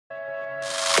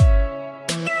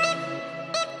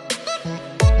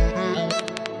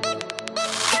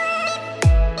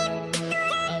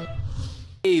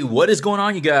What is going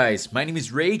on, you guys? My name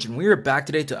is Rayge, and we are back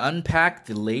today to unpack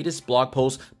the latest blog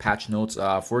post patch notes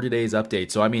for today's update.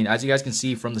 So, I mean, as you guys can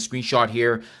see from the screenshot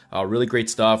here, really great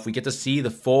stuff. We get to see the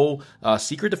full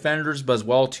Secret Defenders, but as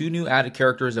well 2 new added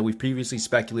characters that we've previously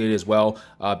speculated as well,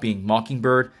 being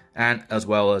Mockingbird and as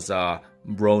well as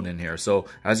Ronin here. So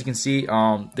as you can see,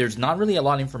 there's not really a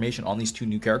lot of information on these 2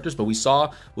 new characters, but we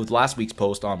saw with last week's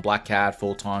post on Black Cat,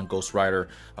 Photon, Ghost Rider,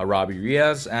 Robbie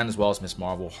Reyes, and as well as Miss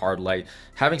Marvel, Hardlight.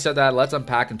 Having said that, let's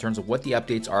unpack in terms of what the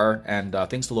updates are and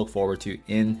things to look forward to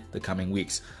in the coming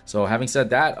weeks. So having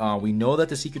said that, we know that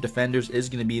the Secret Defenders is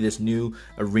going to be this new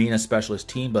arena specialist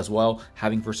team, but as well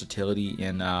having versatility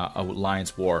in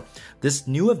Alliance War. This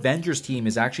new Avengers team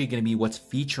is actually going to be what's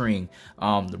featuring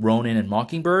Ronin and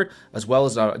Mockingbird, as well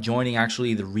as joining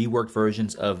actually the reworked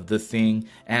versions of The Thing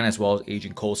and as well as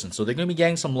Agent Coulson. So they're going to be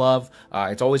getting some love.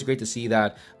 It's always great to see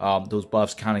that those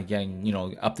buffs kind of getting, you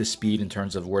know, up to speed in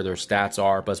terms of where their stats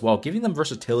are, but as well giving them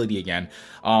versatility again.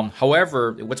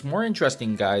 However, what's more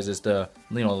interesting, guys, is the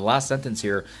last sentence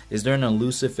here is there an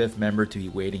elusive 5th member to be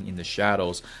waiting in the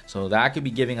shadows. So that could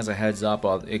be giving us a heads up.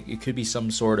 It could be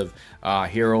some sort of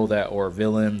hero or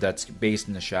villain that's based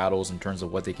in the shadows in terms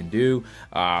of what they can do.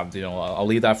 I'll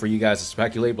leave that for you guys to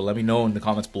speculate, but let me know in the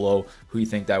comments below who you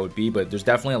think that would be. But there's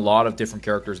definitely a lot of different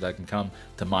characters that can come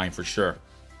to mind for sure.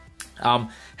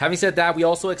 Having said that, we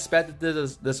also expected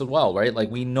this as well, right? Like,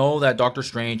 we know that Doctor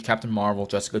Strange, Captain Marvel,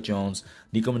 Jessica Jones,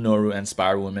 Nico Minoru, and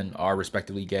Spider-Woman are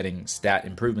respectively getting stat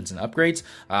improvements and upgrades.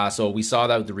 So we saw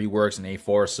that with the reworks in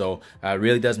A4, so it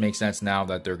really does make sense now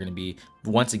that they're going to be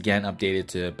once again updated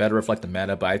to better reflect the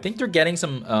meta. But I think they're getting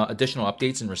some additional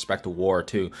updates in respect to War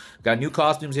too. We've got new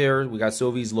costumes here. We got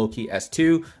Sylvie's Loki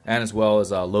S2 and as well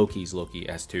as Loki's Loki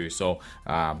S2. So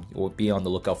we'll be on the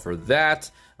lookout for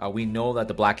that. We know that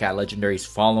the Black Cat Legendary is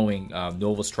following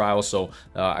Nova's trial, so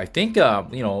I think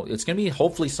it's gonna be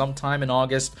hopefully sometime in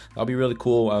August. That'll be really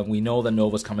cool. We know that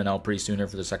Nova's coming out pretty soon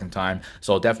for the 2nd time,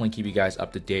 so I'll definitely keep you guys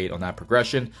up to date on that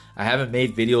progression. I haven't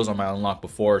made videos on my unlock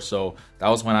before, so that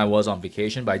was when I was on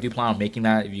vacation, but I do plan on making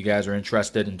that if you guys are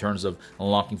interested in terms of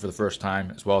unlocking for the first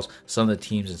time, as well as some of the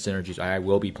teams and synergies I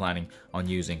will be planning on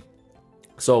using.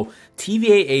 So,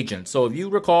 TVA Agent. So, if you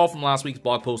recall from last week's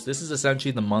blog post, this is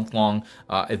essentially the month-long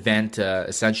event to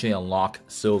essentially unlock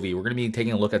Sylvie. We're going to be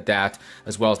taking a look at that,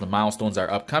 as well as the milestones that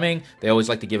are upcoming. They always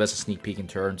like to give us a sneak peek in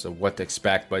terms of what to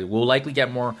expect, but we'll likely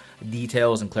get more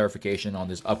details and clarification on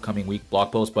this upcoming week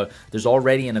blog post. But there's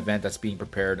already an event that's being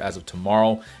prepared as of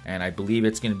tomorrow, and I believe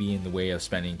it's going to be in the way of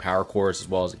spending power cores as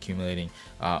well as accumulating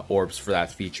orbs for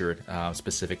that featured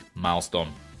specific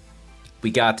milestone. We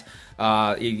got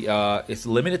it's a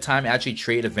limited time actually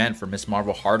trade event for Miss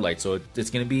Marvel Hardlight. So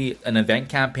it's going to be an event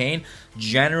campaign.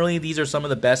 Generally, these are some of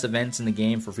the best events in the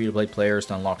game for free-to-play players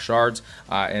to unlock shards.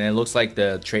 And it looks like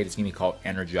the trade is going to be called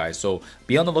Energize. So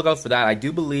be on the lookout for that. I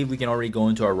do believe we can already go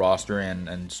into our roster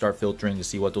and start filtering to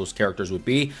see what those characters would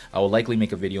be. I will likely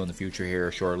make a video in the future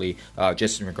here shortly,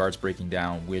 just in regards to breaking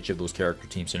down which of those character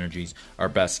team synergies are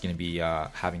best going to be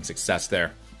having success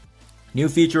there. New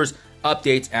features,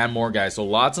 updates, and more, guys. So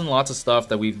lots and lots of stuff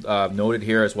that we've noted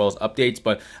here, as well as updates.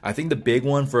 But I think the big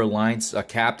one for Alliance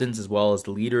captains as well as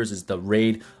the leaders is the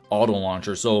Raid auto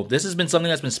launcher. So this has been something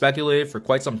that's been speculated for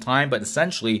quite some time, but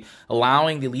essentially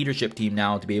allowing the leadership team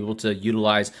now to be able to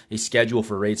utilize a schedule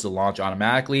for raids to launch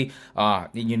automatically.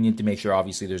 You need to make sure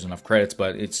obviously there's enough credits,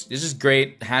 but it's just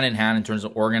great hand in hand in terms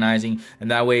of organizing, and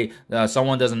that way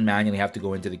someone doesn't manually have to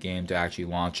go into the game to actually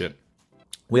launch it.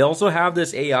 We also have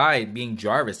this AI being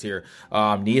Jarvis here.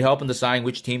 Need help in deciding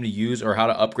which team to use or how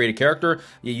to upgrade a character?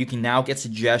 You can now get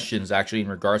suggestions actually in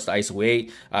regards to ISO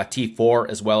 8, T4,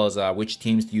 as well as which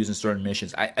teams to use in certain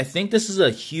missions. I think this is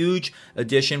a huge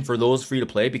addition for those free to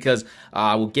play because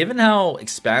well, given how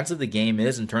expansive the game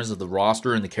is in terms of the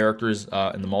roster and the characters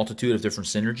and the multitude of different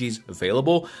synergies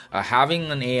available,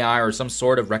 having an AI or some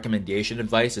sort of recommendation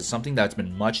advice is something that's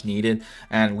been much needed.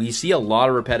 And we see a lot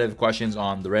of repetitive questions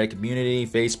on the Reddit community,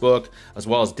 Facebook, as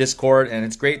well as Discord, and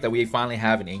it's great that we finally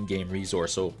have an in-game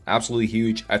resource. So absolutely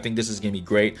huge. I think this is going to be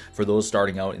great for those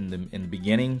starting out in the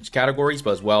beginning categories,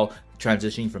 but as well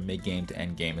transitioning from mid-game to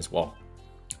end-game as well.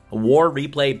 A War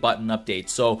Replay button update.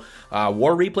 So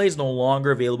War Replay is no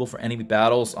longer available for enemy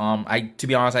battles. To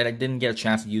be honest, I didn't get a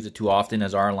chance to use it too often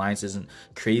as our alliance isn't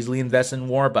crazily invested in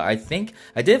War, but I think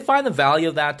I did find the value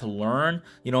of that to learn.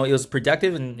 It was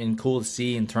productive and cool to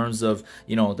see in terms of,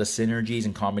 the synergies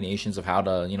and combinations of how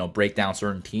to, break down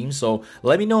certain teams. So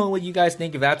let me know what you guys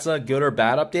think, if that's a good or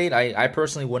bad update. I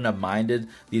personally wouldn't have minded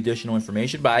the additional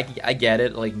information, but I get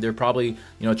it. Like, they're probably,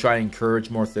 trying to encourage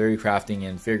more theory crafting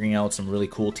and figuring out some really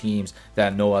cool teams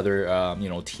that no other you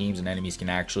know, teams and enemies can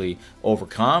actually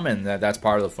overcome, and that's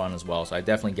part of the fun as well. So I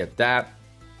definitely get that.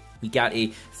 We got a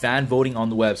fan voting on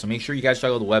the web, so make sure you guys check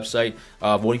out the website,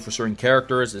 voting for certain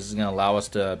characters. This is going to allow us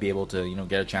to be able to, you know,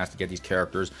 get a chance to get these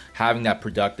characters, having that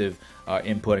productive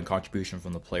input and contribution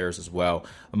from the players as well.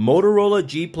 Motorola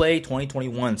G Play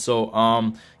 2021.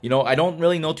 So, you know, I don't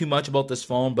really know too much about this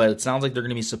phone, but it sounds like they're going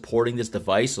to be supporting this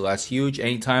device, so that's huge.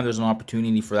 Anytime there's an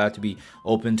opportunity for that to be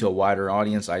open to a wider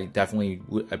audience, I definitely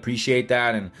appreciate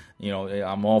that, and you know,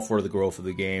 I'm all for the growth of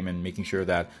the game and making sure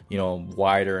that, you know,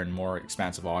 wider and more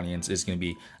expansive audience is going to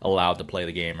be allowed to play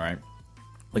the game, right?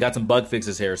 We got some bug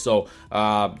fixes here, so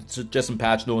just some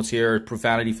patch notes here.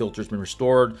 Profanity filter's been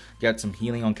restored. Got some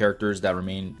healing on characters that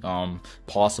remain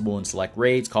possible in select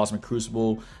raids. Cosmic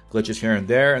Crucible glitches here and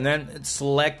there, and then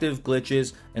selective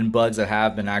glitches and bugs that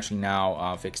have been actually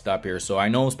now fixed up here. So I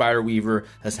know Spider Weaver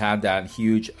has had that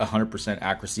huge 100%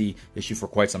 accuracy issue for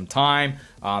quite some time.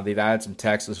 They've added some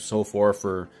text and so forth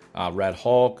for Red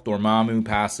Hulk, Dormammu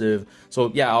passive. So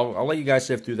yeah, I'll let you guys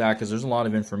sift through that because there's a lot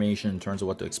of information in terms of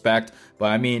what to expect.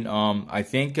 But I mean, I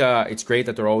think it's great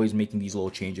that they're always making these little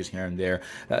changes here and there.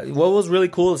 What was really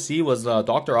cool to see was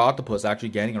Dr. Octopus actually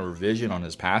getting a revision on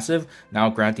his passive, now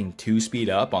granting 2 speed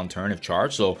up on turn if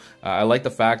charged. So I like the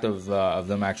fact of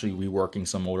them actually reworking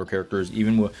some older characters,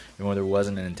 even when there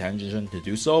wasn't an intention to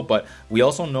do so. But we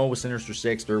also know with Sinister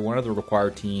Six, they're one of the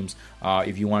required teams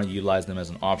if you want to utilize them as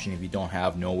an option if you don't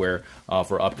have Nowhere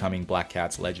for upcoming Black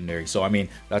Cat's Legendary. So I mean,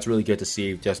 that's really good to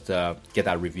see, just get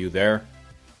that review there.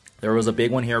 There was a big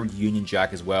one here with Union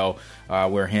Jack as well,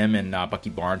 where him and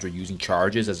Bucky Barnes were using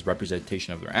charges as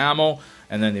representation of their ammo,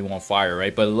 and then they won't fire,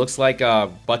 right? But it looks like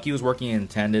Bucky was working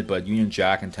intended, but Union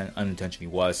Jack unintentionally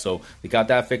was. So we got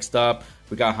that fixed up.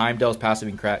 We got Heimdall's passive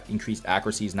increased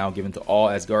accuracy is now given to all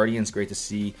Asgardians. Great to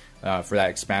see for that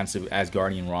expansive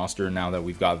Asgardian roster now that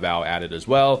we've got Val added as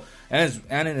well. And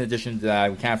in addition to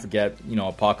that, we can't forget, you know,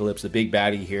 Apocalypse, the big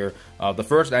baddie here. The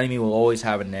first enemy will always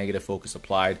have a negative focus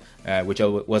applied, which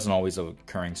wasn't always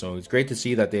occurring. So it's great to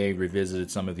see that they revisited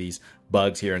some of these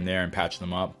bugs here and there and patched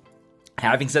them up.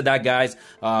 Having said that, guys,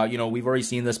 you know, we've already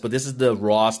seen this, but this is the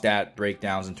raw stat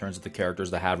breakdowns in terms of the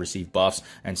characters that have received buffs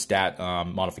and stat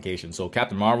modifications. So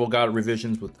Captain Marvel got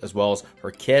revisions as well as her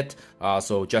kit.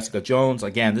 So Jessica Jones,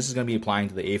 again, this is going to be applying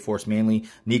to the A-Force mainly.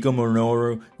 Nico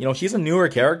Minoru, you know, she's a newer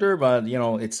character, but, you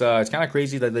know, it's kind of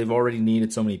crazy that they've already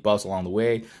needed so many buffs along the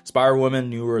way.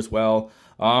 Spider-Woman, newer as well.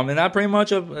 And that pretty much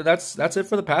that's it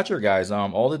for the patcher, guys.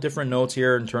 All the different notes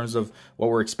here in terms of what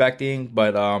we're expecting,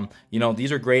 but you know,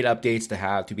 these are great updates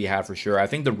to be had for sure. I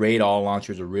think the raid all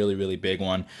launcher is a really big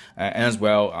one, and as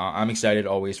well, I'm excited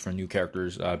always for new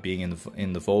characters being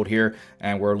in the fold here,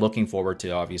 and we're looking forward to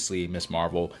obviously Miss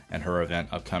Marvel and her event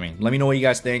upcoming. Let me know what you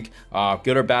guys think,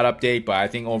 good or bad update, but I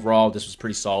think overall this was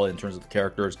pretty solid in terms of the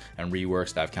characters and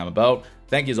reworks that have come about.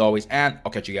 Thank you as always, and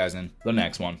I'll catch you guys in the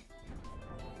next one.